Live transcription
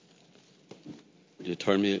Would you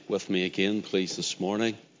turn with me again, please, this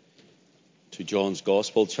morning to John's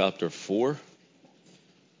Gospel, chapter 4.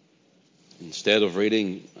 Instead of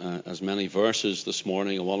reading as many verses this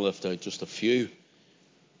morning, I want to lift out just a few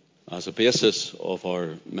as a basis of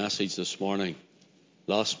our message this morning.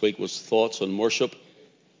 Last week was thoughts on worship,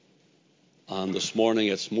 and this morning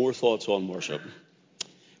it's more thoughts on worship.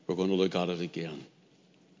 We're going to look at it again.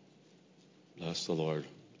 Bless the Lord.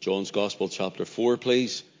 John's Gospel, chapter 4,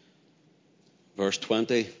 please. Verse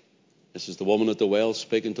 20. This is the woman at the well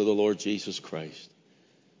speaking to the Lord Jesus Christ.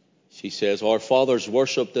 She says, "Our fathers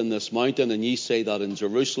worshipped in this mountain, and ye say that in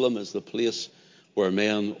Jerusalem is the place where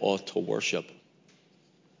men ought to worship.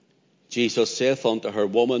 Jesus saith unto her,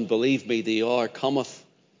 Woman, believe me, the hour cometh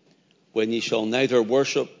when ye shall neither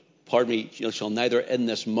ye shall neither in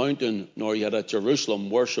this mountain nor yet at Jerusalem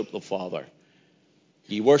worship the Father.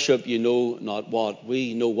 Ye worship ye know not what.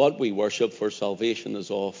 We know what we worship, for salvation is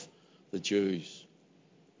of the Jews.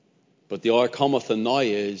 But the hour cometh, and now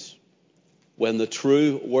is, when the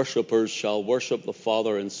true worshippers shall worship the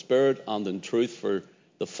Father in spirit and in truth, for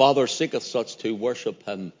the Father seeketh such to worship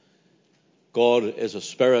him. God is a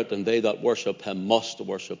spirit, and they that worship him must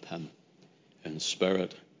worship him in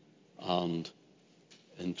spirit and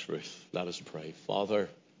in truth." Let us pray. Father,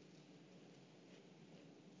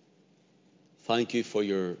 thank you for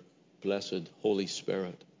your blessed Holy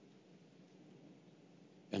Spirit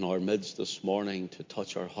in our midst this morning to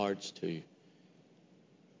touch our hearts, to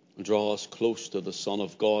draw us close to the Son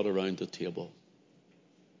of God around the table.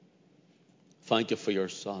 Thank you for your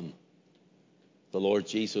Son, the Lord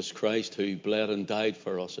Jesus Christ, who bled and died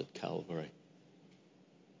for us at Calvary,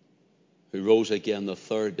 who rose again the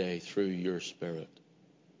third day through your Spirit.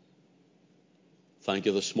 Thank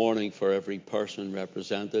you this morning for every person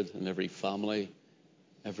represented and every family,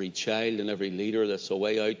 every child and every leader that's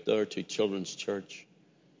away out there to Children's Church.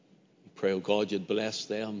 We pray, oh God, you'd bless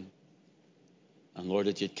them. And Lord,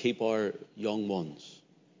 that you'd keep our young ones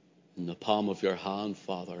in the palm of your hand,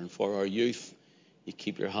 Father. And for our youth, you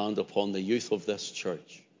keep your hand upon the youth of this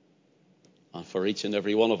church. And for each and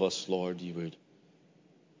every one of us, Lord, you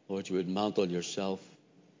would mantle yourself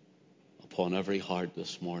upon every heart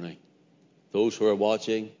this morning. Those who are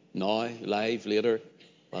watching now, live, later,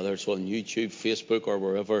 whether it's on YouTube, Facebook, or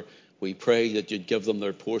wherever, we pray that you'd give them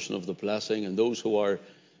their portion of the blessing. And those who are,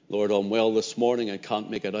 Lord, unwell this morning and can't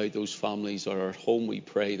make it out, those families are at home, we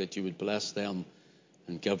pray that you would bless them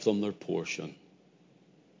and give them their portion.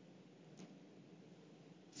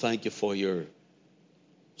 Thank you for your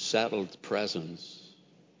settled presence.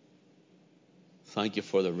 Thank you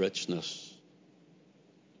for the richness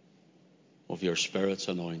of your Spirit's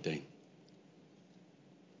anointing.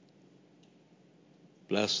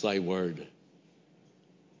 Bless thy word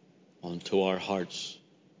unto our hearts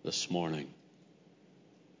this morning,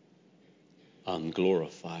 and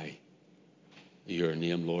glorify your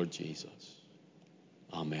name, Lord Jesus.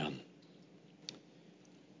 Amen.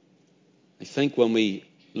 I think when we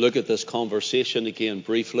look at this conversation again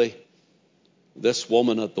briefly, this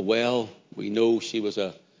woman at the well, we know she was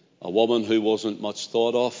a woman who wasn't much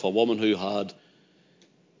thought of, a woman who had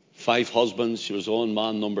 5 husbands. She was on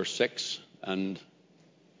man number 6, and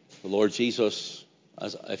the Lord Jesus,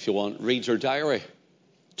 as if you want, reads her diary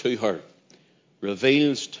to her,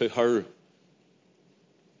 reveals to her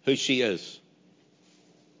who she is,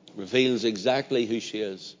 reveals exactly who she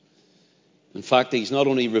is. In fact, he's not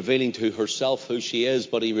only revealing to herself who she is,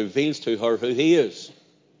 but he reveals to her who he is.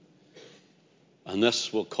 And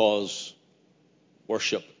this will cause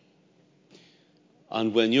worship.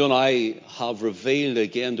 And when you and I have revealed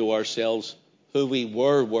again to ourselves who we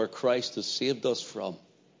were, where Christ has saved us from,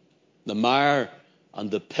 the mire and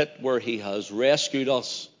the pit where he has rescued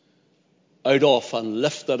us out of and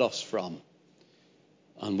lifted us from.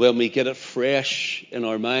 And when we get it fresh in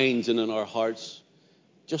our minds and in our hearts,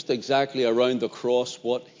 just exactly around the cross,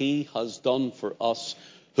 what he has done for us,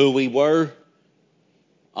 who we were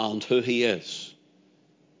and who he is.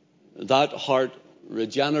 That heart,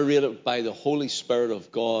 regenerated by the Holy Spirit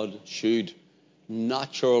of God, should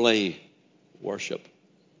naturally worship.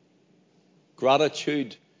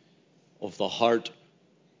 Gratitude of the heart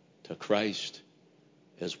to Christ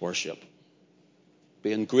is worship.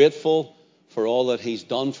 Being grateful for all that he's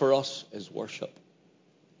done for us is worship.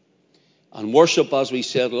 And worship, as we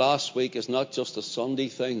said last week, is not just a Sunday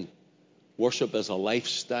thing. Worship is a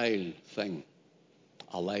lifestyle thing.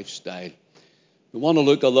 A lifestyle. We want to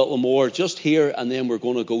look a little more just here, and then we're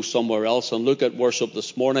going to go somewhere else and look at worship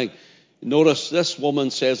this morning. Notice this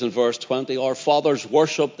woman says in verse 20, "Our fathers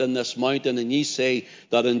worshipped in this mountain, and ye say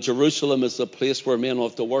that in Jerusalem is the place where men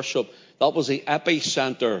ought to worship." That was the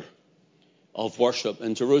epicenter of worship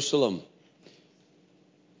in Jerusalem.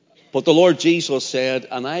 But the Lord Jesus said,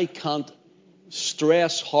 and I can't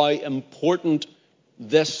stress how important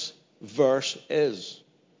this verse is.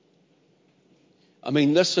 I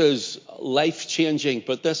mean, this is life-changing,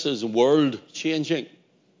 but this is world-changing.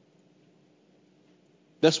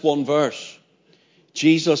 This one verse.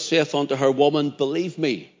 Jesus saith unto her, Woman, believe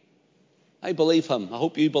me. I believe him. I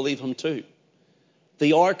hope you believe him too.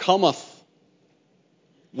 The hour cometh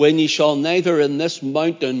when ye shall neither in this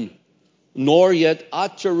mountain nor yet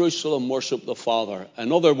at Jerusalem worship the Father.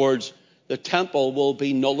 In other words, the temple will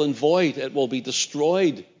be null and void. It will be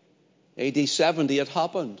destroyed. AD 70 it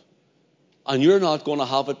happened. And you're not going to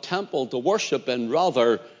have a temple to worship in.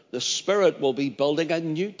 Rather, the Spirit will be building a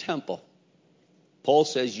new temple. Paul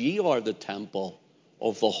says, ye are the temple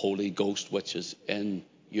of the Holy Ghost which is in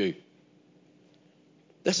you.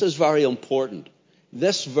 This is very important.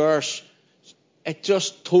 This verse, it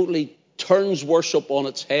just totally turns worship on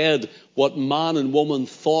its head, what man and woman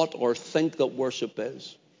thought or think that worship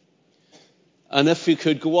is. And if you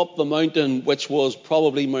could go up the mountain, which was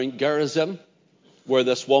probably Mount Gerizim, where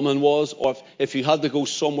this woman was, or if you had to go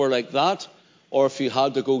somewhere like that, or if you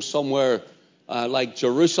had to go somewhere like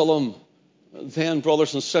Jerusalem, then,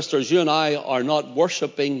 brothers and sisters, you and I are not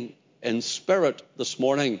worshiping in spirit this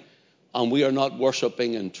morning, and we are not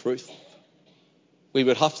worshiping in truth. We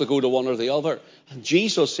would have to go to one or the other. And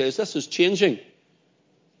Jesus says this is changing.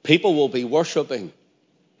 People will be worshiping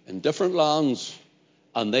in different lands,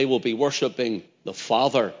 and they will be worshiping the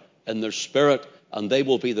Father in their spirit, and they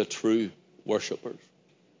will be the true worshippers.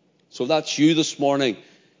 So that's you this morning.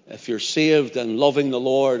 If you're saved and loving the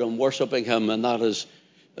Lord and worshiping him, and that is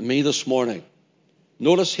me this morning.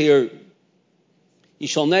 Notice here, ye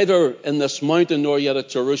shall neither in this mountain nor yet at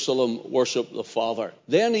Jerusalem worship the Father.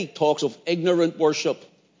 Then he talks of ignorant worship.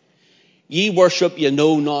 Ye worship ye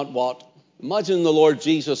know not what. Imagine the Lord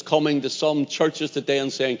Jesus coming to some churches today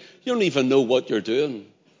and saying, you don't even know what you're doing.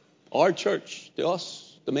 Our church, to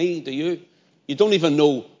us, to me, to you. You don't even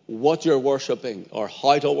know what you're worshiping or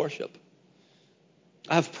how to worship.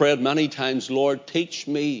 I've prayed many times, Lord, teach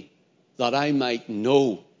me that I might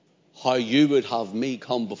know how you would have me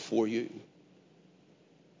come before you.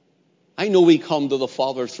 I know we come to the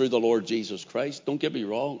Father through the Lord Jesus Christ, don't get me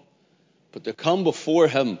wrong. But to come before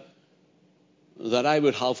him, that I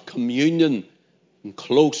would have communion and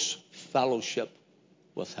close fellowship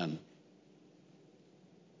with him.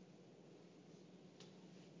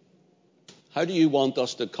 How do you want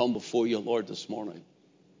us to come before you, Lord, this morning?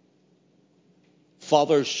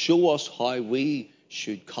 Father, show us how we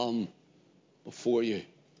should come before you.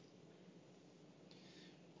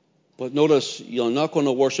 But notice, you're not going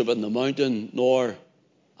to worship in the mountain nor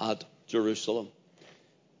at Jerusalem.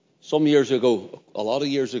 Some years ago, a lot of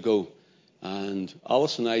years ago, and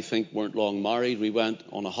Alice and I think weren't long married. We went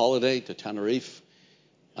on a holiday to Tenerife,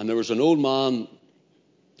 and there was an old man.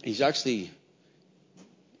 He's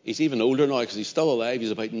even older now because he's still alive. He's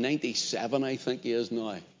about 97, I think he is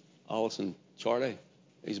now. Alice and Charlie.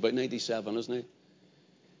 He's about 97, isn't he?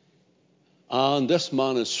 And this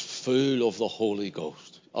man is full of the Holy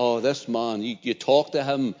Ghost. Oh, this man, you talk to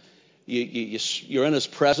him, you're in his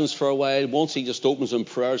presence for a while. Once he just opens in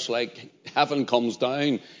prayer, it's like heaven comes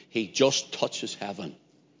down. He just touches heaven.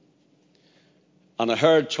 And I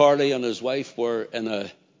heard Charlie and his wife were in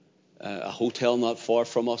a hotel not far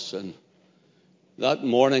from us. And that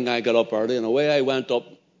morning I got up early, and away I went up,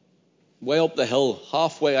 way up the hill,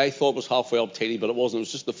 halfway. I thought it was halfway up Tatey, but it wasn't. It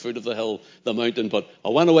was just the foot of the hill, the mountain. But I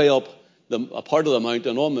went away up a part of the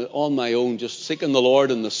mountain on my own, just seeking the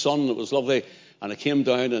Lord in the sun. It was lovely. And I came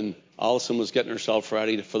down, and Alison was getting herself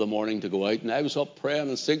ready for the morning to go out. And I was up praying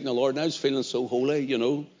and seeking the Lord, and I was feeling so holy,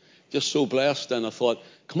 just so blessed. And I thought,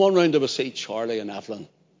 come on round to see Charlie and Evelyn.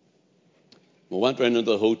 We went round into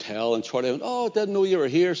the hotel, and Charlie went, oh, I didn't know you were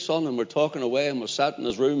here, son. And we're talking away, and we sat in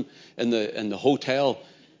his room in the hotel.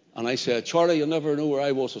 And I said, Charlie, you'll never know where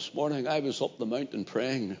I was this morning. I was up the mountain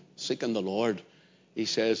praying, seeking the Lord. He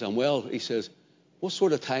says, what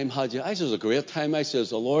sort of time had you? I says, a great time. I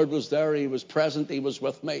says, the Lord was there. He was present. He was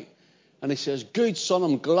with me. And he says, good, son,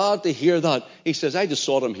 I'm glad to hear that. He says, I just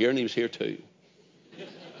saw him here, and he was here too.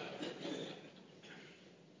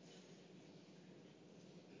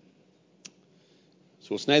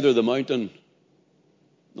 So it's neither the mountain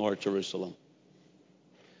nor Jerusalem.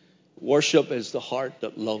 Worship is the heart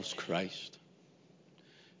that loves Christ.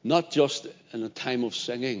 Not just in a time of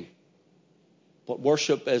singing, but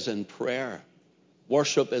worship is in prayer.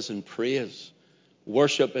 Worship is in praise.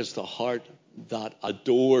 Worship is the heart that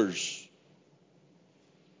adores.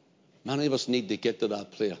 Many of us need to get to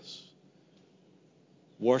that place.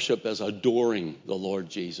 Worship is adoring the Lord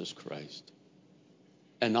Jesus Christ.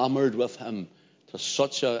 Enamored with him to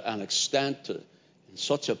such an extent, in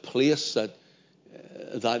such a place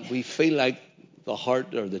that we feel like the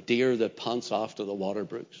hart or the deer that pants after the water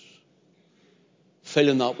brooks,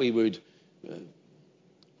 feeling that we would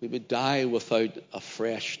die without a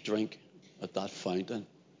fresh drink at that fountain.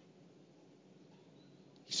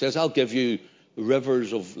 He says, I'll give you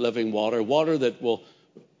rivers of living water, water that will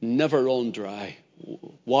never run dry,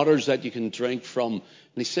 waters that you can drink from. And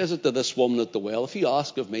he says it to this woman at the well, if you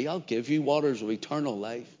ask of me, I'll give you waters of eternal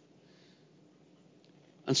life.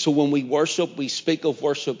 And so when we worship, we speak of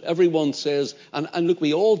worship. Everyone says, and look,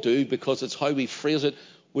 we all do, because it's how we phrase it,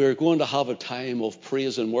 we're going to have a time of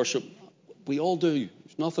praise and worship. We all do.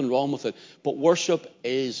 There's nothing wrong with it. But worship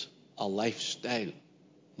is a lifestyle,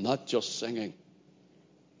 not just singing.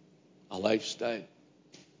 A lifestyle.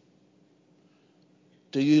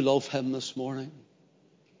 Do you love him this morning?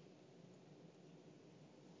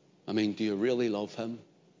 I mean, do you really love him?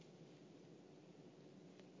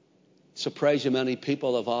 Surprise you, many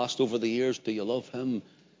people have asked over the years, do you love him?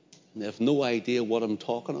 And they have no idea what I'm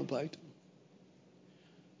talking about.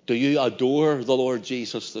 Do you adore the Lord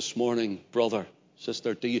Jesus this morning, brother,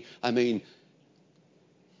 sister? Does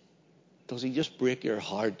he just break your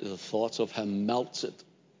heart? The thoughts of him melts it.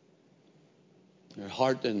 Your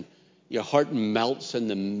heart melts in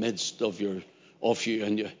the midst of you,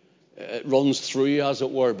 and it runs through you, as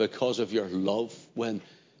it were, because of your love. When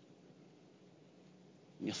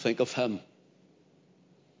you think of him,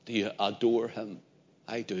 do you adore him?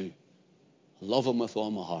 I do. I love him with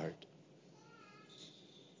all my heart.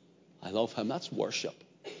 I love him. That's worship.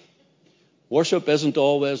 Worship isn't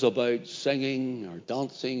always about singing or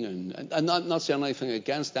dancing, and I'm not saying anything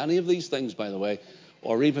against any of these things, by the way,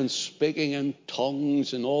 or even speaking in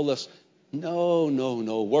tongues and all this. No.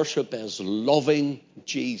 Worship is loving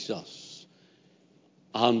Jesus.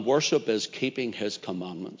 And worship is keeping his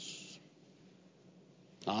commandments.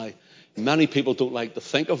 Many people don't like to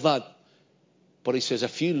think of that. But he says,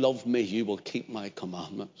 if you love me, you will keep my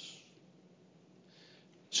commandments.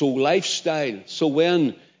 So lifestyle. So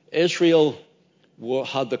when Israel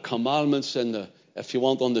had the commandments on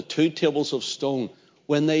the 2 tables of stone,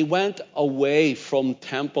 when they went away from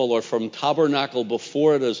temple or from tabernacle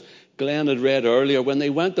before it, as Glenn had read earlier, when they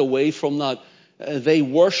went away from that, they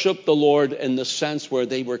worshipped the Lord in the sense where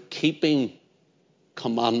they were keeping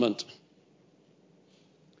commandment.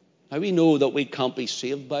 Now we know that we can't be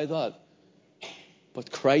saved by that.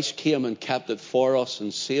 But Christ came and kept it for us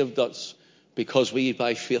and saved us because we,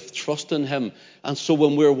 by faith, trust in him. And so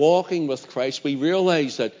when we're walking with Christ, we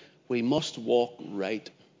realize that we must walk right.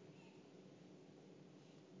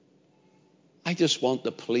 I just want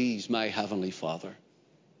to please my Heavenly Father.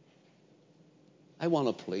 I want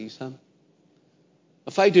to please him.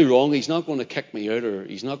 If I do wrong, he's not going to kick me out, or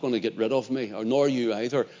he's not going to get rid of me, or nor you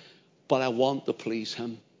either. But I want to please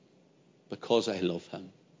him because I love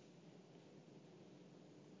him.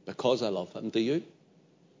 Because I love him. Do you?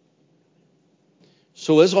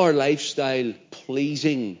 So is our lifestyle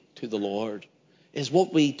pleasing to the Lord? Is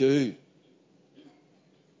what we do,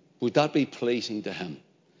 would that be pleasing to him?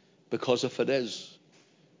 Because if it is,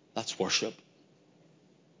 that's worship.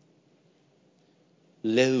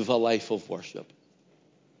 Live a life of worship.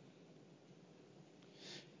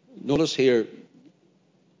 Notice here,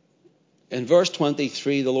 in verse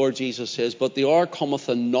 23, the Lord Jesus says, but the hour cometh,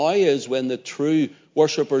 and now is, when the true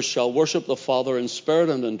worshippers shall worship the Father in spirit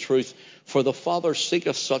and in truth, for the Father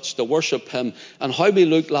seeketh such to worship him. And how we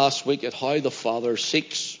looked last week at how the Father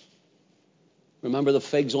seeks. Remember the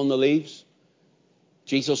figs on the leaves?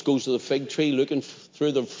 Jesus goes to the fig tree looking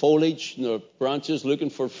through the foliage and the branches, looking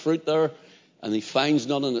for fruit there, and he finds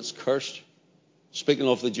none, and it's cursed. Speaking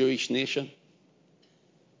of the Jewish nation.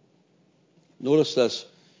 Notice this.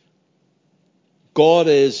 God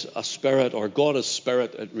is a spirit, or God is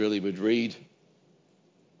spirit, it really would read.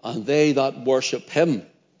 And they that worship him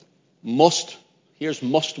must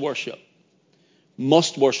worship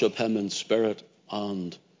him in spirit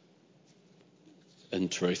and in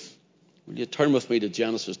truth. Will you turn with me to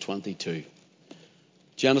Genesis 22?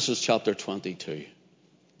 Genesis chapter 22.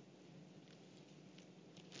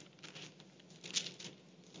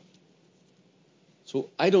 So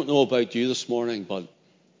I don't know about you this morning, but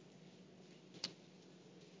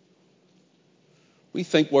we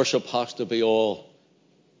think worship has to be all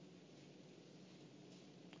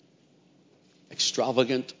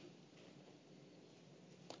extravagant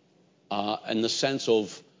in the sense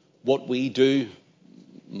of what we do,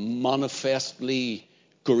 manifestly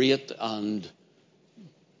great and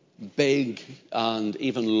big and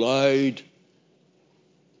even loud.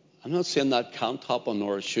 I'm not saying that can't happen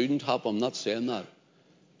or it shouldn't happen. I'm not saying that.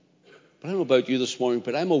 But I don't know about you this morning,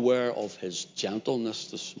 but I'm aware of his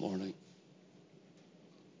gentleness this morning.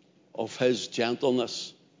 Of his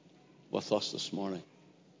gentleness with us this morning.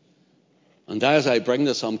 And as I bring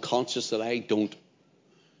this, I'm conscious that I don't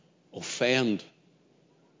offend.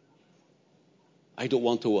 I don't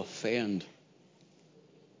want to offend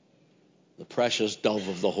the precious dove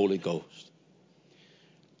of the Holy Ghost.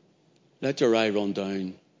 Let your eye run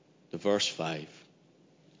down to verse 5.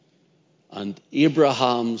 And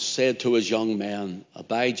Abraham said to his young men,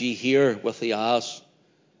 abide ye here with the ass,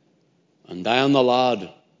 and I and the lad,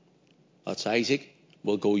 that's Isaac,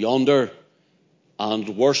 will go yonder and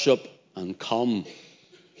worship and come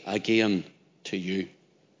again to you.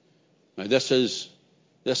 Now this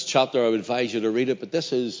chapter, I would advise you to read it, but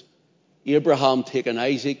this is Abraham taking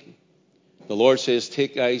Isaac. The Lord says,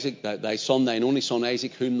 take Isaac, thy son, thine only son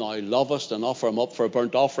Isaac, whom thou lovest, and offer him up for a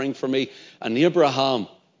burnt offering for me. And Abraham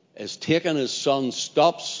is taking his son,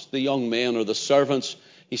 stops the young men or the servants.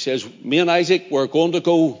 He says, me and Isaac, we're going to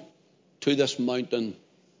go to this mountain.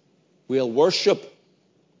 We'll worship,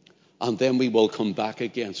 and then we will come back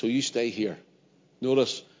again. So you stay here.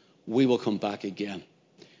 Notice, we will come back again.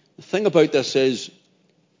 The thing about this is,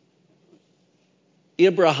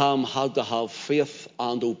 Abraham had to have faith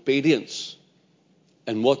and obedience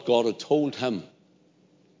in what God had told him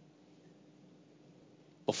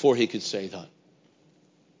before he could say that.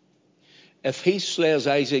 If he slays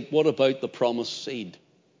Isaac, what about the promised seed?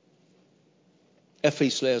 If he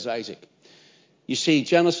slays Isaac. You see,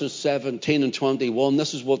 Genesis 17 and 21,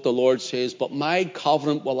 this is what the Lord says, but my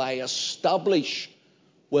covenant will I establish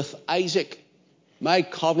with Isaac. My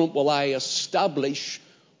covenant will I establish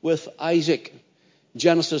with Isaac.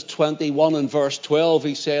 Genesis 21 and verse 12,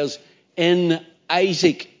 he says, in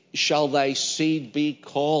Isaac shall thy seed be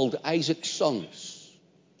called, Isaac's sons.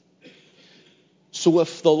 So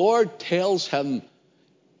if the Lord tells him,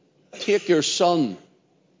 take your son,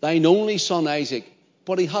 thine only son Isaac,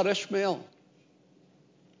 but he had Ishmael.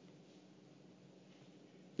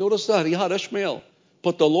 Notice that, he had Ishmael,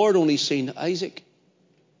 but the Lord only seen Isaac,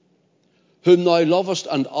 whom thou lovest,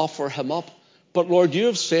 and offer him up. But Lord, you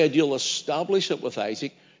have said you'll establish it with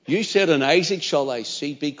Isaac. You said, in Isaac shall thy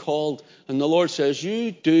seed be called. And the Lord says,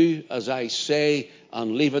 you do as I say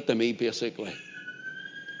and leave it to me, basically.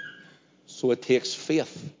 So it takes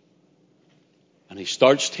faith. And he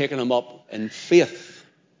starts taking him up in faith.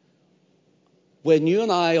 When you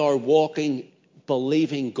and I are walking,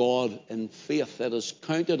 believing God in faith, it is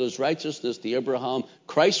counted as righteousness to Abraham.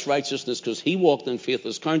 Christ's righteousness, because he walked in faith,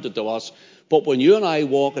 is counted to us. But when you and I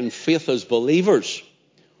walk in faith as believers,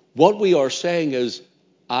 what we are saying is,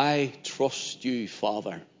 I trust you,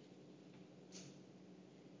 Father.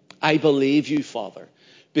 I believe you, Father.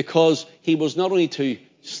 Because he was not only to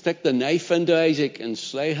stick the knife into Isaac and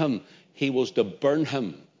slay him, he was to burn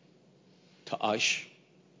him to ash.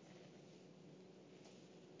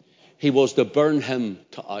 He was to burn him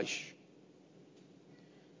to ash.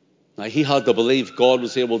 Now, he had to believe God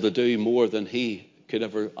was able to do more than he could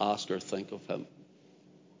ever ask or think of him.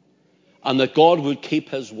 And that God would keep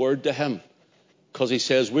his word to him. Because he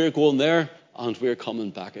says, we're going there and we're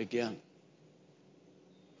coming back again.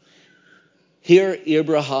 Here,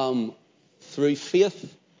 Abraham, through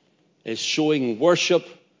faith, is showing worship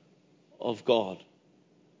of God.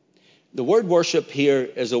 The word worship here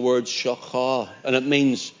is a word shachah, and it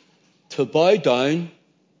means to bow down,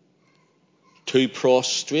 to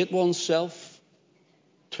prostrate oneself,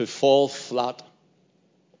 to fall flat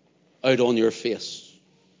out on your face.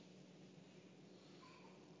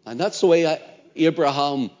 And that's the way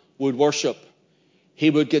Abraham would worship. He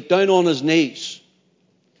would get down on his knees.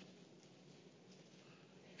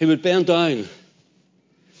 He would bend down,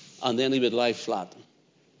 and then he would lie flat.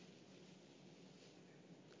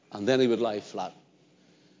 And then he would lie flat.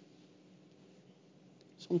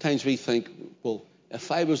 Sometimes we think, well, if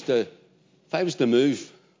I was to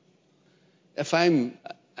move, if I'm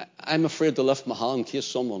afraid to lift my hand in case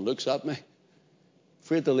someone looks at me.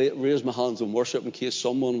 Afraid to raise my hands in worship in case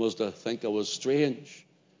someone was to think I was strange.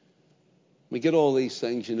 We get all these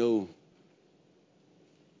things, you know.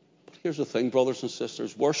 But here's the thing, brothers and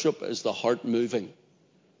sisters. Worship is the heart moving.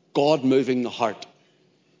 God moving the heart.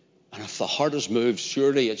 And if the heart is moved,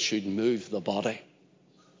 surely it should move the body.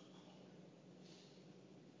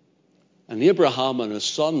 And Abraham and his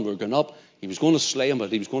son were going up. He was going to slay him,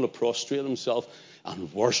 but he was going to prostrate himself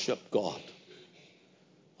and worship God.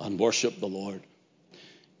 And worship the Lord.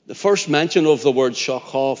 The first mention of the word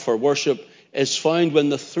shachah for worship is found when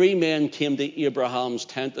the three men came to Abraham's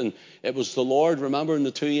tent, and it was the Lord, remember, and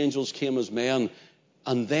the two angels came as men.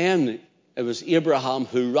 And then it was Abraham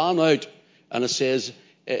who ran out, and it says,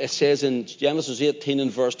 it says in Genesis 18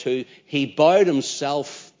 and verse 2, he bowed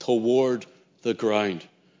himself toward the ground.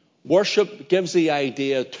 Worship gives the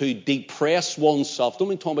idea to depress oneself. Don't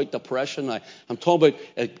mean talking about depression now. I'm talking about,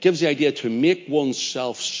 it gives the idea to make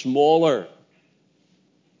oneself smaller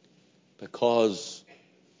because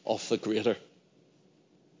of the greater.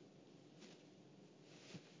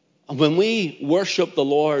 And when we worship the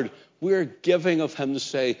Lord, we're giving of him to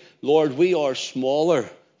say, Lord, we are smaller.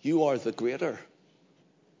 You are the greater.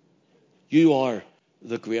 You are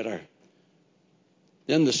the greater.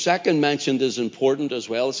 Then the second mentioned is important as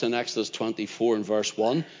well. It's in Exodus 24 and verse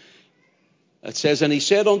 1. It says, and he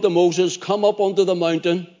said unto Moses, come up unto the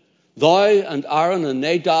mountain, thou and Aaron and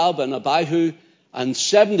Nadab and Abihu and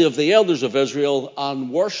 70 of the elders of Israel,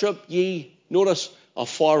 and worship ye, notice,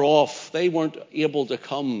 afar off. They weren't able to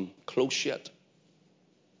come close yet.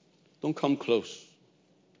 Don't come close.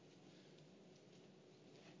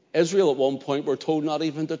 Israel at one point were told not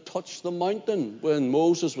even to touch the mountain when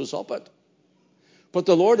Moses was up it. But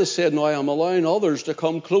the Lord has said, now I'm allowing others to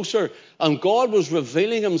come closer. And God was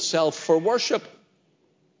revealing himself for worship.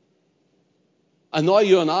 And now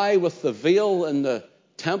you and I, with the veil in the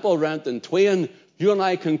temple rent in twain, you and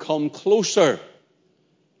I can come closer.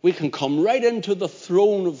 We can come right into the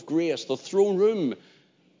throne of grace, the throne room.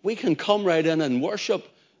 We can come right in and worship.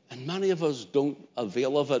 And many of us don't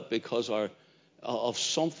avail of it because of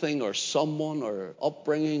something or someone or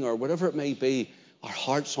upbringing or whatever it may be. Our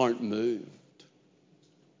hearts aren't moved.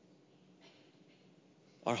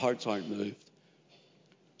 Our hearts aren't moved.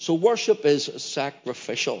 So worship is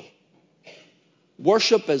sacrificial.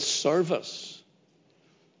 Worship is service.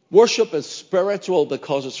 Worship is spiritual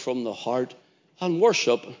because it's from the heart. And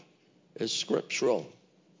worship is scriptural.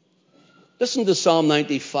 Listen to Psalm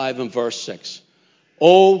 95 and verse 6.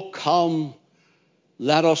 Oh, come,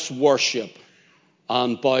 let us worship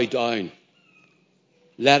and bow down.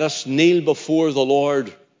 Let us kneel before the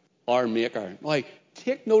Lord our Maker. Now,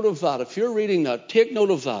 take note of that. If you're reading that, take note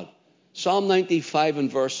of that. Psalm 95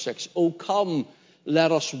 and verse 6. Oh, come,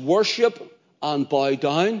 let us worship and bow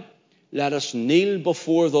down. Let us kneel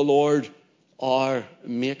before the Lord our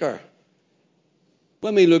Maker.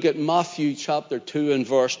 When we look at Matthew chapter 2 and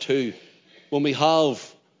verse 2, when we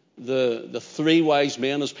have the three wise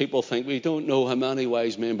men, as people think, we don't know how many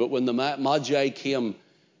wise men, but when the Magi came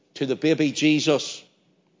to the baby Jesus,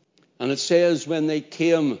 and it says when they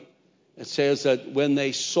came, it says that when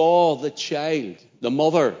they saw the child, the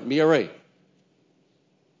mother, Mary,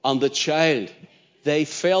 and the child, they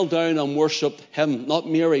fell down and worshipped him. Not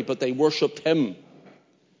Mary, but they worshipped him.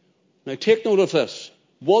 Now take note of this.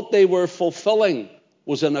 What they were fulfilling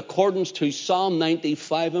was in accordance to Psalm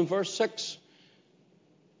 95 and verse 6.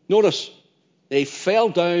 Notice, they fell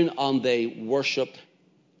down and they worshipped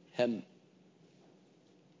him.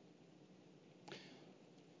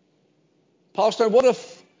 Pastor, what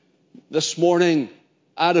if this morning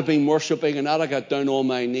I'd have been worshipping and I'd have got down on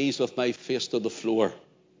my knees with my face to the floor?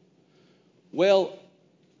 Well,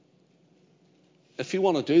 if you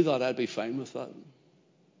want to do that, I'd be fine with that.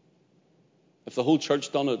 If the whole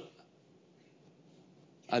church done it,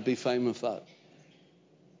 I'd be fine with that.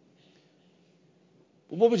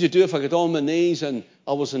 But what would you do if I got on my knees and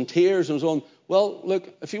I was in tears and was on? Well,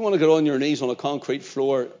 look, if you want to get on your knees on a concrete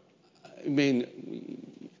floor, I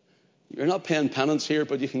mean, you're not paying penance here,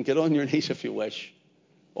 but you can get on your knees if you wish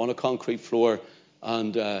on a concrete floor.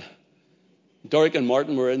 And Derek and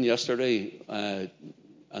Martin were in yesterday,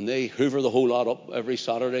 and they hoover the whole lot up every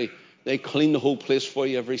Saturday. They clean the whole place for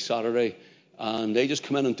you every Saturday. And they just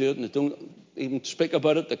come in and do it, and they don't even speak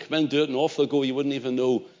about it. They come in and do it, and off they go. You wouldn't even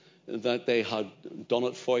know that they had done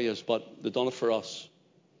it for you, but they've done it for us.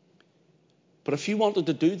 But if you wanted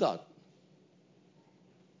to do that,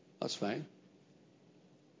 that's fine.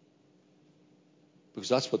 Because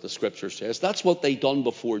that's what the scripture says. That's what they done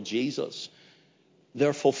before Jesus.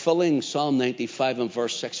 They're fulfilling Psalm 95 and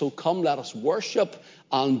verse 6. So come, let us worship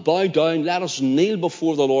and bow down. Let us kneel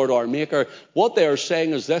before the Lord our Maker. What they are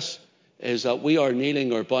saying is this, is that we are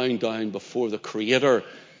kneeling or bowing down before the Creator,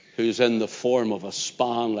 who's in the form of a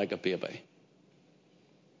span like a baby.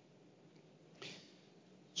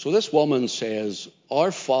 So this woman says,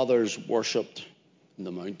 our fathers worshipped in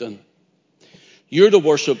the mountain. You're to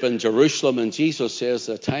worship in Jerusalem, and Jesus says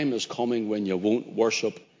the time is coming when you won't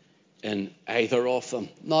worship in either of them.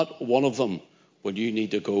 Not one of them will you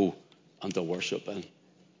need to go and to worship in.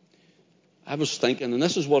 I was thinking, and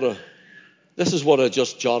this is what I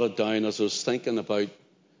just jotted down as I was thinking about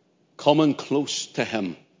coming close to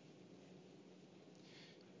him.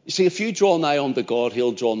 You see, if you draw nigh unto God,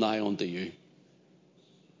 he'll draw nigh unto you.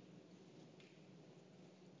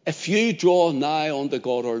 If you draw nigh unto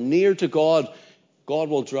God or near to God, God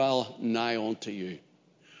will draw nigh unto you.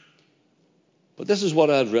 But this is what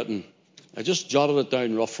I had written. I just jotted it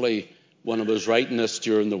down roughly when I was writing this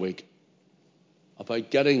during the week. About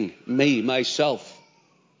getting myself,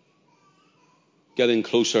 getting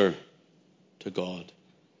closer to God.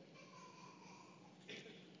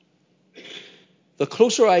 The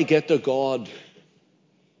closer I get to God,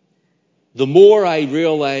 the more I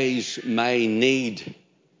realize my need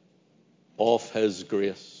of His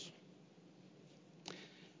grace.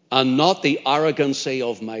 And not the arrogancy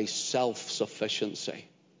of my self-sufficiency.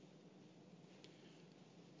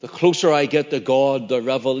 The closer I get to God, the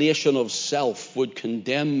revelation of self would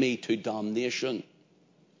condemn me to damnation.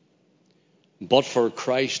 But for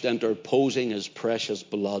Christ interposing His precious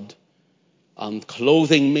blood and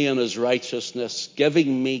clothing me in His righteousness,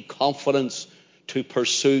 giving me confidence to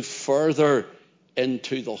pursue further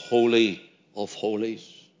into the Holy of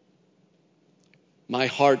Holies. My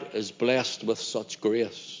heart is blessed with such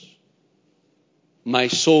grace. My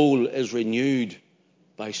soul is renewed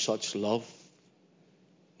by such love.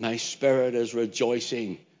 My spirit is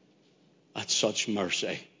rejoicing at such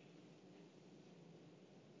mercy.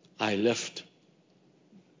 I lift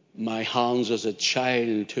my hands as a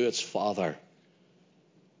child to its father.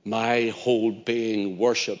 My whole being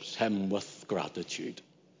worships Him with gratitude.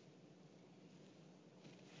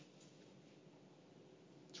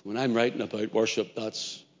 So when I'm writing about worship,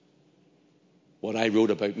 that's what I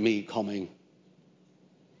wrote about me coming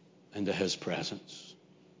into His presence.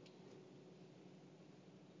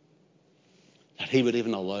 That He would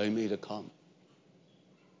even allow me to come.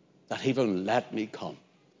 That He even let me come.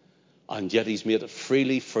 And yet He's made it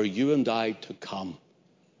freely for you and I to come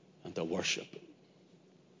and to worship.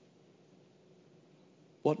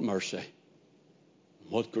 What mercy.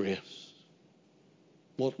 What grace.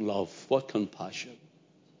 What love. What compassion.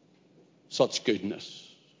 Such goodness.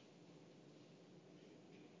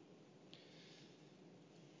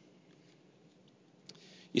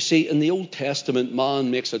 You see, in the Old Testament, man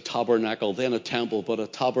makes a tabernacle, then a temple, but a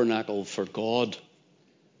tabernacle for God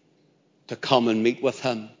to come and meet with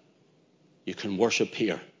Him. You can worship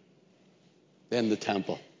here, then the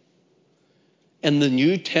temple. In the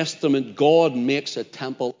New Testament, God makes a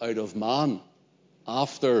temple out of man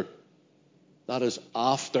after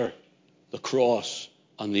the cross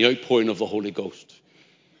and the outpouring of the Holy Ghost.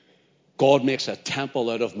 God makes a temple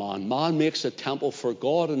out of man. Man makes a temple for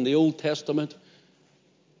God in the Old Testament.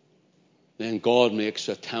 Then God makes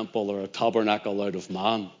a temple or a tabernacle out of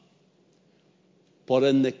man. But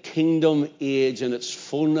in the kingdom age, in its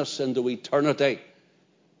fullness into eternity,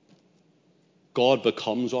 God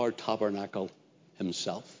becomes our tabernacle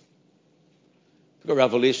Himself. The book of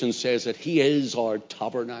Revelation says that He is our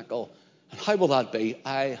tabernacle. And how will that be?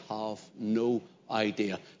 I have no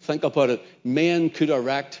idea. Think about it. Men could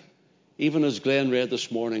erect, even as Glenn read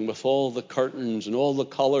this morning, with all the curtains and all the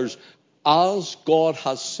colours, as God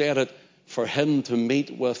has said it, for Him to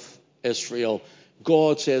meet with Israel.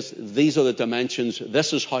 God says, these are the dimensions.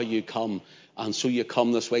 This is how you come. And so you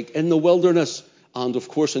come this week in the wilderness. And of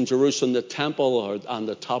course in Jerusalem, the temple and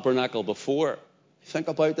the tabernacle before. Think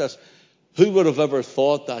about this. Who would have ever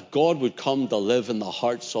thought that God would come to live in the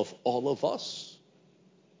hearts of all of us?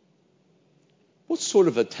 What sort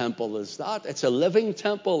of a temple is that? It's a living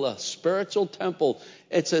temple, a spiritual temple.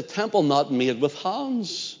 It's a temple not made with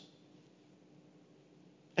hands.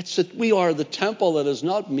 We are the temple that is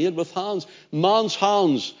not made with hands. Man's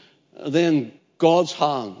hands, then God's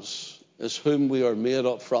hands is whom we are made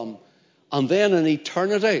up from. And then in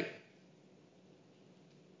eternity,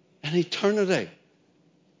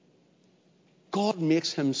 God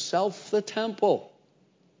makes Himself the temple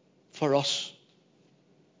for us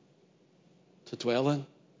to dwell in.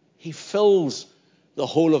 He fills the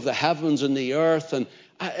whole of the heavens and the earth. And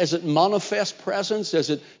is it manifest presence?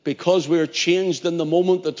 Is it because we're changed in the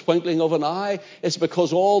moment, the twinkling of an eye? It's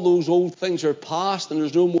because all those old things are past and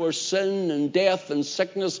there's no more sin and death and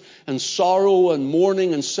sickness and sorrow and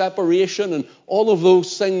mourning and separation and all of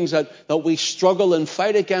those things that we struggle and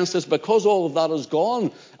fight against. It's because all of that is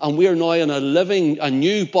gone and we are now in a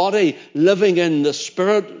new body, living in the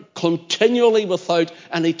Spirit continually without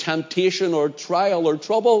any temptation or trial or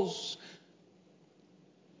troubles.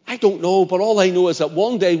 I don't know, but all I know is that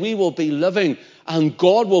one day we will be living and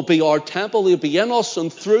God will be our temple. He'll be in us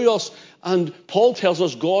and through us. And Paul tells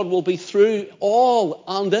us God will be through all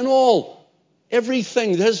and in all.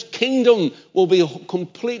 Everything. His kingdom will be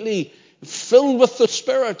completely filled with the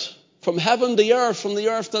Spirit from heaven to earth, from the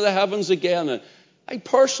earth to the heavens again. And I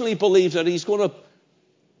personally believe that He's going to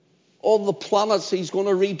all the planets, he's going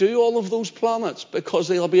to redo all of those planets because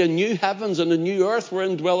there'll be a new heavens and a new earth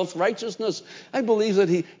wherein dwelleth righteousness. I believe that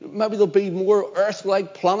maybe there'll be more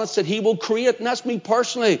earth-like planets that he will create. And that's me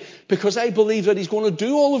personally, because I believe that he's going to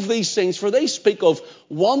do all of these things. For they speak of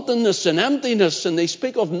wantonness and emptiness, and they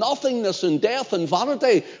speak of nothingness and death and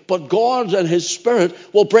vanity. But God and his Spirit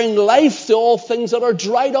will bring life to all things that are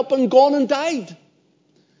dried up and gone and died.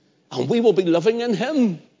 And we will be living in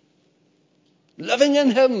him. Living in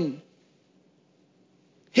him.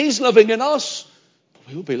 He's living in us, but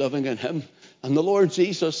we will be living in him. And the Lord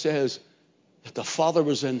Jesus says that the Father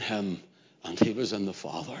was in him and he was in the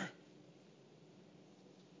Father.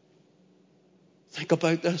 Think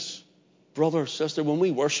about this, brother, sister. When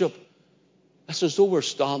we worship, it's as though we're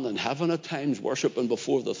standing in heaven at times, worshiping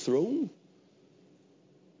before the throne.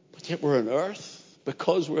 But yet we're on earth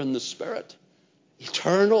because we're in the Spirit.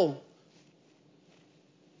 Eternal,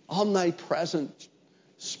 omnipresent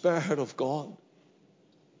Spirit of God.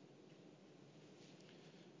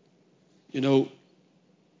 You know,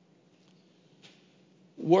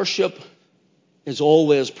 worship is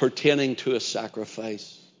always pertaining to a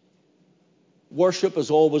sacrifice. Worship is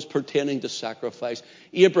always pertaining to sacrifice.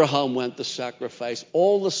 Abraham went to sacrifice.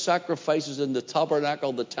 All the sacrifices in the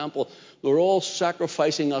tabernacle, the temple, they were all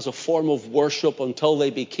sacrificing as a form of worship until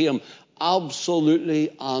they became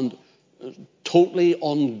absolutely and totally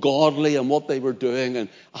ungodly in what they were doing. And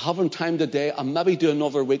I haven't time today. I'll maybe do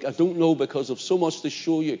another week. I don't know, because of so much to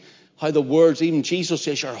show you how the words, even Jesus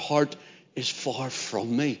says, your heart is far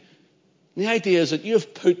from me. And the idea is that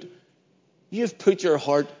you've put your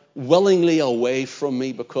heart willingly away from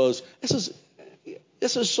me, because this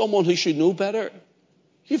is someone who should know better.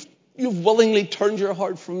 You've willingly turned your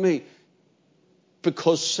heart from me,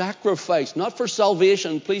 because sacrifice, not for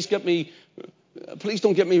salvation. Please don't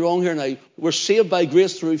get me wrong here now. We're saved by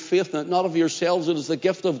grace through faith, not of yourselves. It is the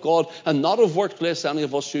gift of God, and not of works, lest any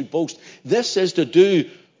of us should boast. This is to do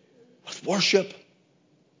with worship.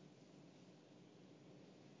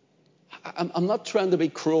 I'm not trying to be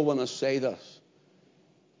cruel when I say this,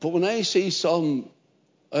 but when I see some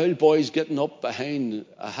old boys getting up behind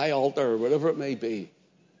a high altar or whatever it may be,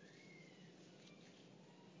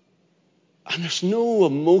 and there's no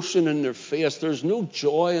emotion in their face, there's no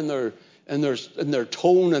joy in their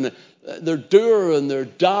tone, and they're dour and they're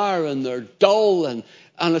dour and they're dull, and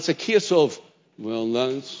it's a case of, well,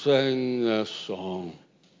 let's sing this song.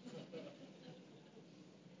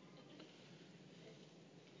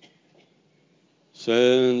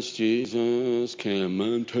 Since Jesus came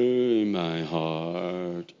into my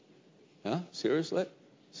heart. Yeah, seriously?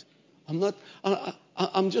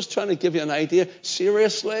 I'm just trying to give you an idea.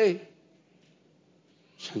 Seriously?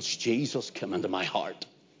 Since Jesus came into my heart.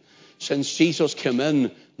 Since Jesus came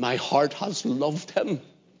in, my heart has loved him.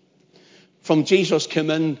 From Jesus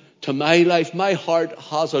came in to my life, my heart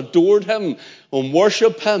has adored him and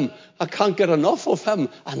worshipped him. I can't get enough of him.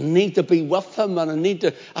 I need to be with him,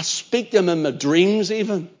 and I speak to him in my dreams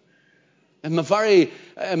even. In my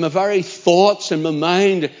very thoughts, in my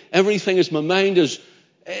mind, everything is, my mind is,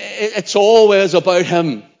 it's always about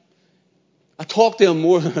him. I talk to him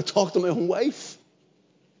more than I talk to my own wife.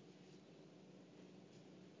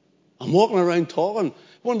 I'm walking around talking.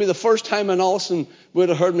 It wouldn't be the first time, and Alison would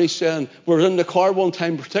have heard me saying, we were in the car one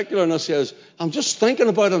time in particular, and I says, I'm just thinking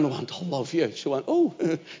about it, and I went, I love you. She went, oh.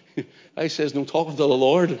 I says, no, I'm talking to the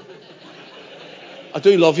Lord. I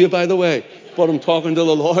do love you, by the way, but I'm talking to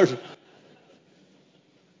the Lord.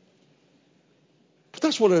 But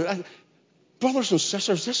that's what brothers and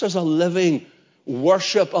sisters, this is a living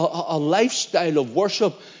worship, a lifestyle of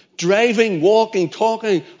worship, driving, walking,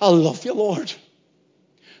 talking. I love you, Lord.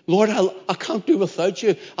 Lord, I can't do without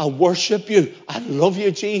you. I worship you. I love you,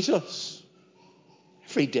 Jesus.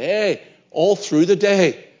 Every day, all through the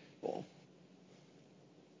day. Oh,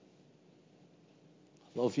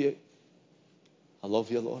 I love you. I love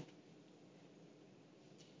you, Lord.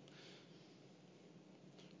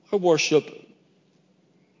 Our worship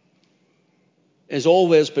is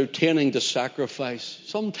always pertaining to sacrifice.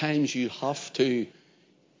 Sometimes you have to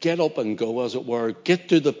get up and go, as it were. Get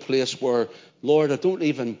to the place where, Lord, I don't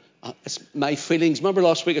even, it's my feelings. Remember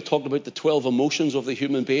last week I talked about the 12 emotions of the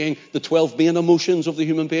human being, the 12 main emotions of the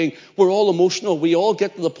human being. We're all emotional. We all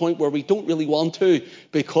get to the point where we don't really want to,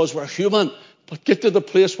 because we're human. But get to the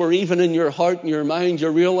place where even in your heart and your mind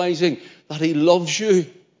you're realizing that he loves you.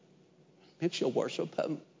 Makes you worship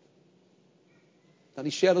him. That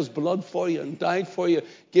he shed his blood for you and died for you,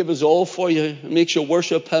 gave his all for you. It makes you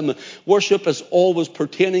worship him. Worship is always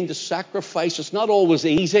pertaining to sacrifice. It's not always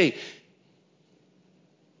easy.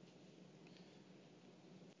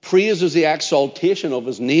 Praise is the exaltation of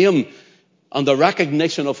his name. and the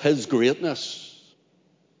recognition of his greatness.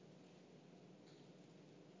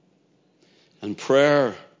 And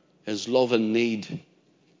prayer is love in need,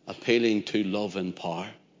 appealing to love in power.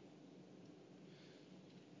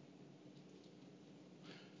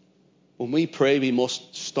 When we pray, we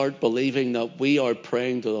must start believing that we are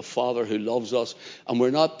praying to the Father who loves us, and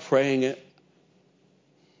we're not praying it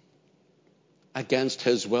against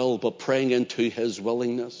his will, but praying into his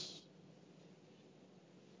willingness.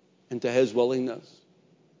 Into his willingness.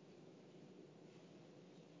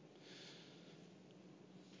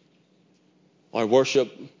 Our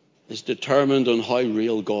worship is determined on how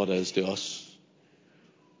real God is to us.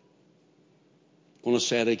 I'm going to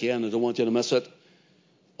say it again. I don't want you to miss it.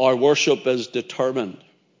 Our worship is determined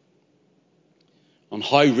on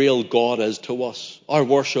how real God is to us. Our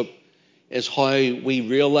worship is how we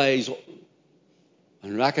realize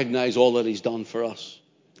and recognize all that he's done for us.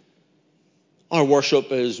 Our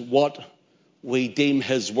worship is what we deem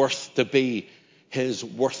his worth to be, his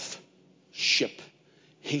worthship.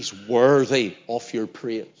 He's worthy of your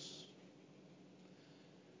praise.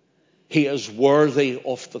 He is worthy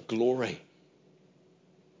of the glory.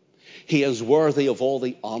 He is worthy of all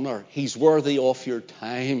the honor. He's worthy of your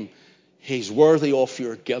time. He's worthy of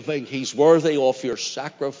your giving. He's worthy of your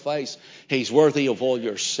sacrifice. He's worthy of all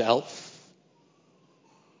yourself.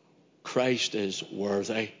 Christ is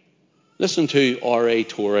worthy. Listen to R.A.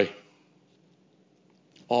 Torrey.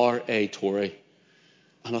 R.A. Torrey.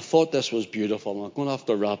 And I thought this was beautiful. I'm going to have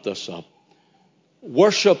to wrap this up.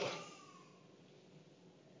 Worship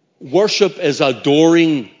is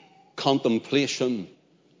adoring contemplation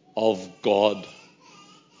of God.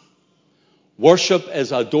 Worship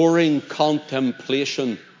is adoring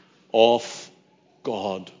contemplation of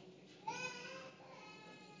God.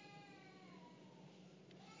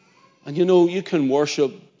 And you know, you can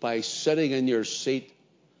worship by sitting in your seat,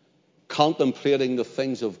 contemplating the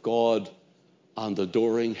things of God and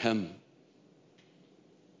adoring him.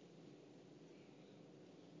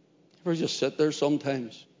 You ever just sit there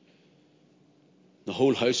sometimes? The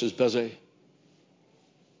whole house is busy.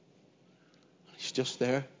 He's just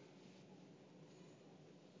there.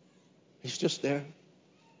 He's just there.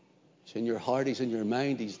 He's in your heart. He's in your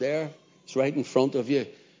mind. He's there. He's right in front of you.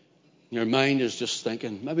 Your mind is just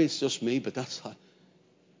thinking, maybe it's just me, but that's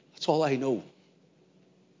all I know.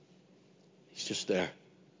 He's just there.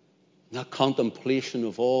 And that contemplation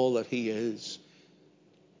of all that he is.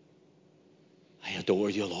 I adore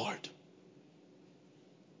you, Lord.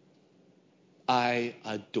 I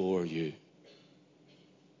adore you.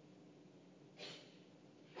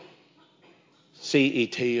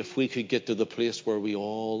 CET, if we could get to the place where we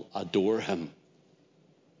all adore him.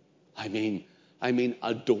 I mean,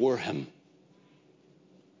 adore him.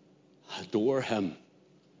 Adore him.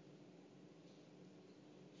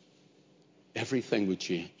 Everything would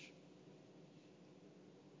change.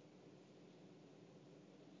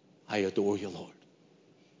 I adore you, Lord.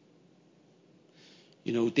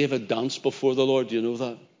 You know, David danced before the Lord. Do you know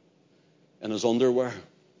that? In his underwear.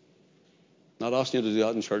 Not asking you to do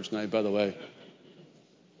that in church now, by the way.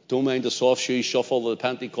 Don't mind the soft shoe shuffle, the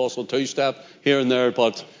Pentecostal two-step here and there,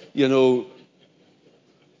 but, you know,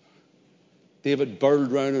 David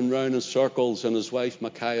whirled round and round in circles, and his wife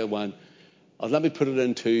Micaiah went, let me put it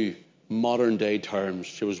into modern day terms.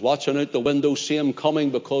 She was watching out the window, see him coming,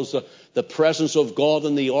 because the presence of God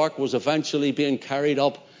in the ark was eventually being carried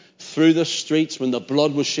up through the streets when the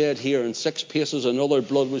blood was shed here, and 6 paces another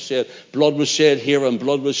blood was shed here, and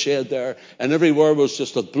blood was shed there, and everywhere was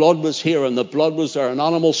just the blood was here and the blood was there, and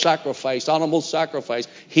animal sacrifice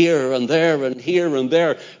here and there and here and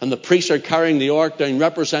there, and the priests are carrying the ark down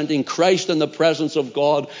representing Christ in the presence of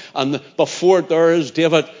God, and before there is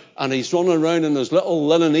David, and he's running around in his little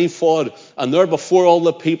linen ephod, and there before all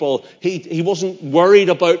the people, he wasn't worried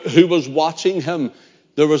about who was watching him.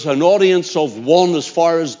 There was an audience of one as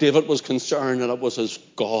far as David was concerned, and it was his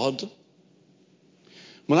God.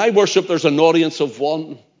 When I worship, there's an audience of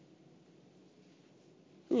one.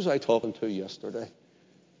 Who was I talking to yesterday?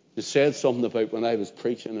 You said something about when I was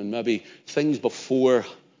preaching and maybe things before.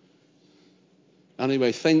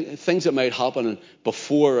 Anyway, things that might happen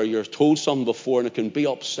before, or you're told something before and it can be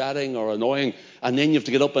upsetting or annoying, and then you have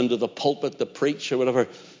to get up into the pulpit to preach or whatever.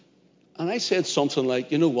 And I said something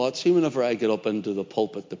like, you know what, see, whenever I get up into the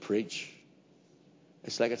pulpit to preach,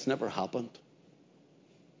 it's like it's never happened.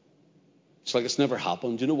 It's like it's never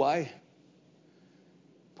happened. You know why?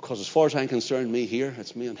 Because as far as I'm concerned, me here,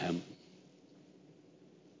 it's me and him.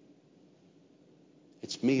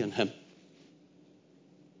 It's me and him.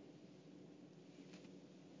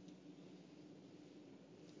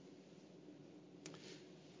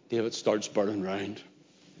 David starts burning round.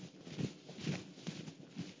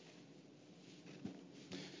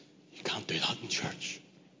 do that in church.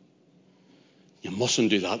 You mustn't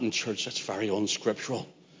do that in church. That's very unscriptural.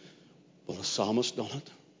 Well, the psalmist done it.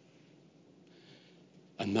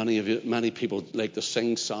 And many people like to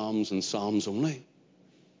sing psalms and psalms only.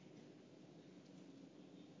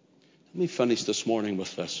 Let me finish this morning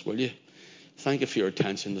with this, will you? Thank you for your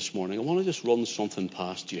attention this morning. I want to just run something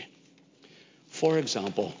past you. For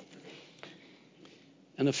example,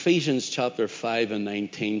 in Ephesians chapter 5 and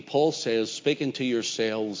 19, Paul says, speaking to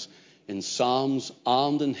yourselves in psalms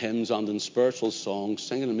and in hymns and in spiritual songs,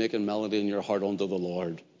 singing and making melody in your heart unto the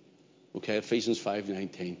Lord. Okay, Ephesians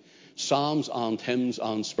 5:19. Psalms and hymns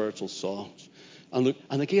and spiritual songs. And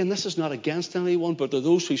again, this is not against anyone, but there are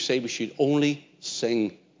those who say we should only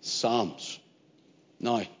sing psalms.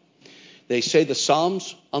 Now, they say the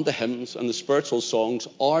psalms and the hymns and the spiritual songs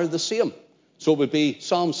are the same. So it would be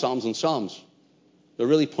psalms, psalms, and psalms. They're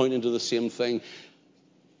really pointing to the same thing.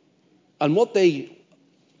 And what they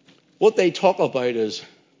talk about is,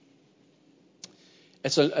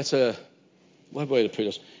 it's a what way to put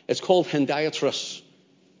this? It's called hendiatris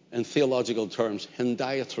in theological terms.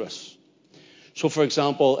 Hendiatris. So, for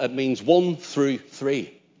example, it means 1 through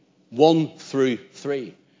 3. 1 through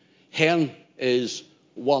 3. Hen is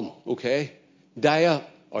 1, okay? Dia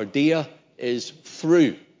or dia is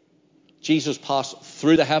through. Jesus passed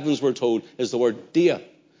through the heavens, we're told, is the word dia.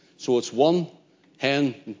 So it's 1,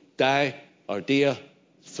 hen, di or dia,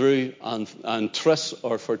 through, and tris,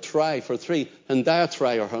 or for try, for 3.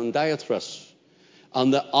 Hendiatri or hendiatris.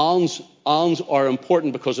 And the ands are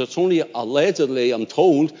important because it's only, allegedly, I'm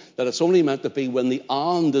told, that it's only meant to be when the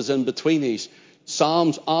and is in between these.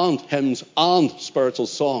 Psalms and hymns and spiritual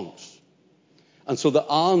songs. And so the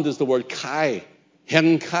and is the word kai.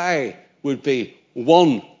 Hen kai would be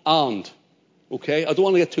 1 and. Okay? I don't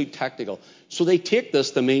want to get too technical. So they take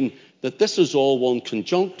this to mean that this is all one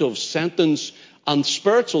conjunctive sentence, and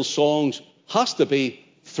spiritual songs has to be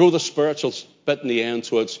through the spiritual bit in the end.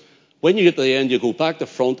 So it's, when you get to the end, you go back to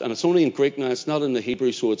front, and it's only in Greek now, it's not in the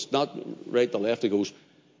Hebrew, so it's not right to left. It goes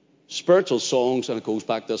spiritual songs, and it goes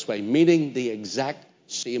back this way, meaning the exact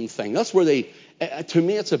same thing. That's where they, to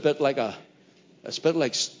me, it's a bit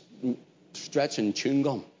like stretching chewing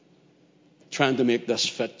gum, trying to make this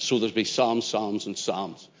fit so there'd be psalms, psalms, and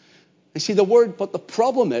psalms. You see the word, but the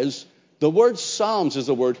problem is, the word psalms is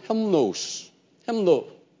the word hymnos.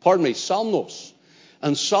 Psalmos.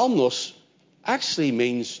 And psalmos actually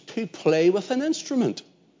means to play with an instrument.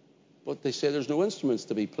 But they say there's no instruments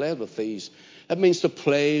to be played with these. It means to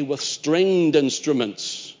play with stringed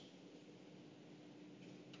instruments.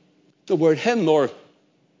 The word hymn or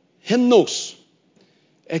hymnos,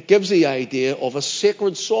 it gives the idea of a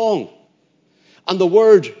sacred song. And the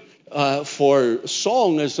word for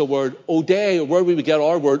song is the word ode, where we would get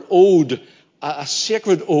our word ode, a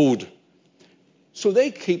sacred ode. So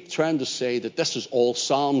they keep trying to say that this is all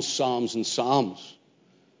psalms, psalms, and psalms.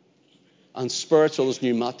 And spiritual is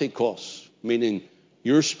pneumatikos, meaning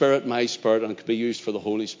your spirit, my spirit, and it could be used for the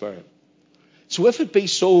Holy Spirit. So if it be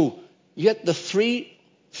so, yet the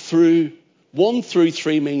 1 through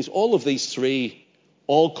 3 means all of these 3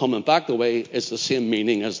 all coming back the way is the same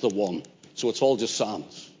meaning as the 1. So it's all just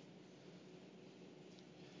psalms.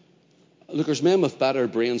 Look, there's men with better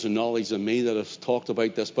brains and knowledge than me that have talked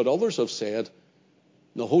about this, but others have said,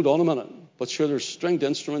 no, hold on a minute, but sure, there's stringed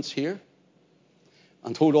instruments here.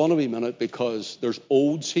 And hold on a wee minute, because there's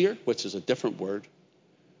odes here, which is a different word.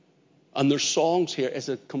 And there's songs here, is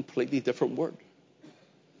a completely different word.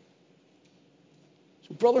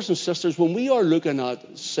 So brothers and sisters, when we are looking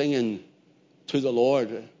at singing to the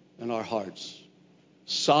Lord in our hearts,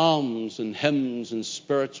 psalms and hymns and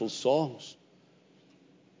spiritual songs.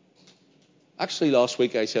 Actually, last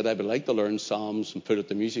week I said I would like to learn psalms and put it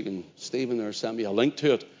to music, and Stephen there sent me a link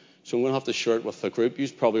to it. So I'm going to have to share it with the group. You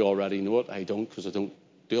probably already know it. I don't, because I don't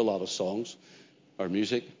do a lot of songs or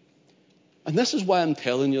music. And this is why I'm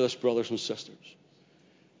telling you this, brothers and sisters.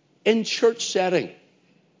 In church setting,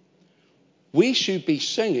 we should be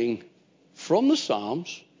singing from the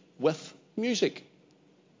Psalms with music.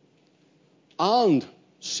 And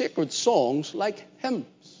sacred songs like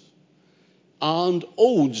hymns. And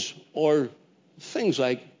odes or things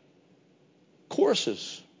like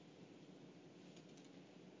choruses.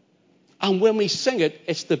 And when we sing it,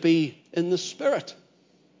 it's to be in the Spirit.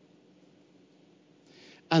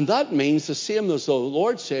 And that means the same as the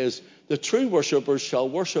Lord says, the true worshippers shall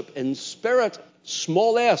worship in spirit,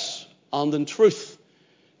 small s, and in truth.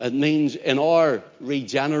 It means in our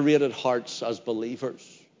regenerated hearts as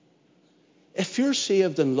believers. If you're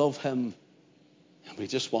saved and love Him, and we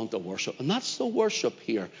just want to worship, and that's the worship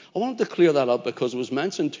here. I wanted to clear that up because it was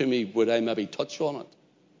mentioned to me, would I maybe touch on it?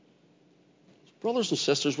 Brothers and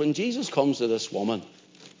sisters, when Jesus comes to this woman,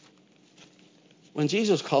 and he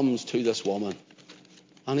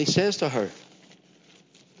says to her,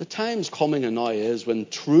 the time's coming and now is when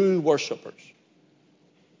true worshippers,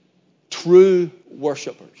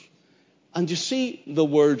 and you see the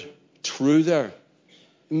word true there.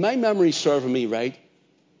 My memory serving me right,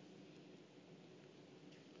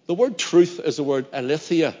 the word truth is the word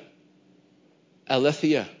aletheia.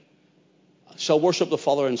 Shall worship the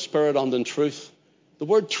Father in spirit and in truth. The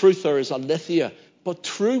word truth there is aletheia, but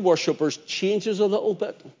true worshippers changes a little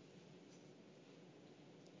bit.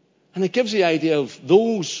 And it gives the idea of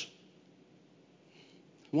those,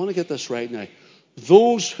 I want to get this right now,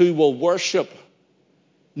 those who will worship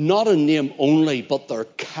not in name only, but their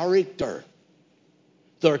character.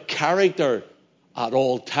 Their character at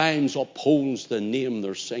all times upholds the name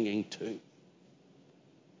they're singing to.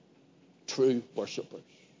 True worshippers.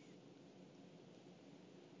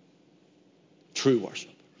 True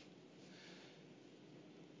worshippers.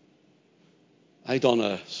 I done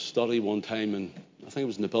a study one time, and I think it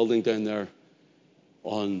was in the building down there,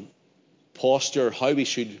 on posture, how we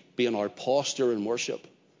should be in our posture in worship.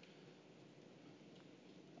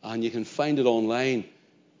 And you can find it online.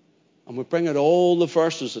 And we bring out all the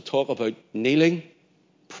verses that talk about kneeling,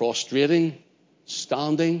 prostrating,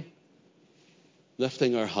 standing,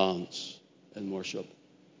 lifting our hands in worship.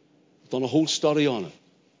 I've done a whole study on it.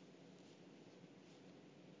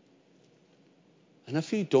 And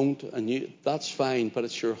if you don't, that's fine, but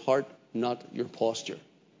it's your heart, not your posture.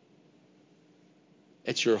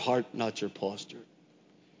 It's your heart, not your posture.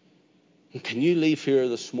 And can you leave here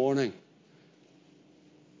this morning?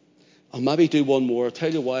 I'll maybe do one more. I'll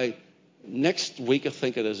tell you why. Next week, I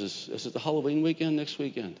think it is it the Halloween weekend next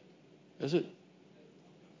weekend? Is it?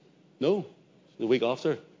 No? The week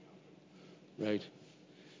after? Right.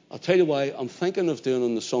 I'll tell you why. I'm thinking of doing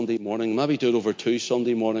on the Sunday morning, maybe do it over 2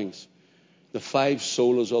 Sunday mornings, the 5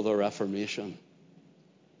 solas of the Reformation.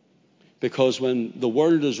 Because when the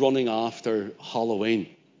world is running after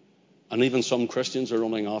Halloween, and even some Christians are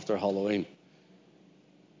running after Halloween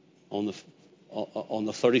on the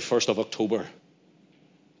 31st of October,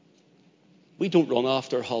 we don't run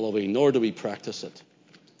after Halloween, nor do we practice it.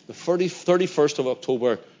 The 31st of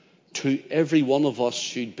October, to every one of us,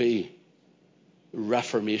 should be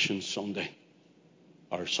Reformation Sunday.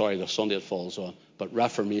 Or, sorry, the Sunday it falls on, but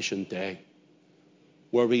Reformation Day,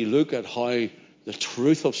 where we look at how the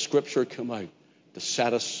truth of Scripture came out to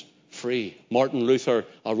set us free. Martin Luther,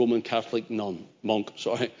 a Roman Catholic monk,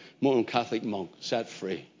 set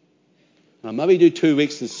free. Now, maybe do 2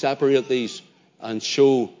 weeks and separate these and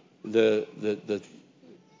show the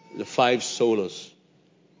 5 solas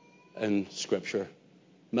in Scripture.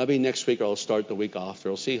 Maybe next week, or I'll start the week after.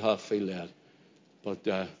 I'll see how I feel then.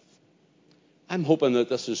 But I'm hoping that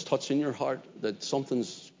this is touching your heart, that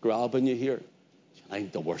something's grabbing you here. I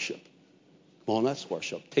need to worship. Come on, let's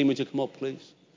worship. Team, would you come up, please?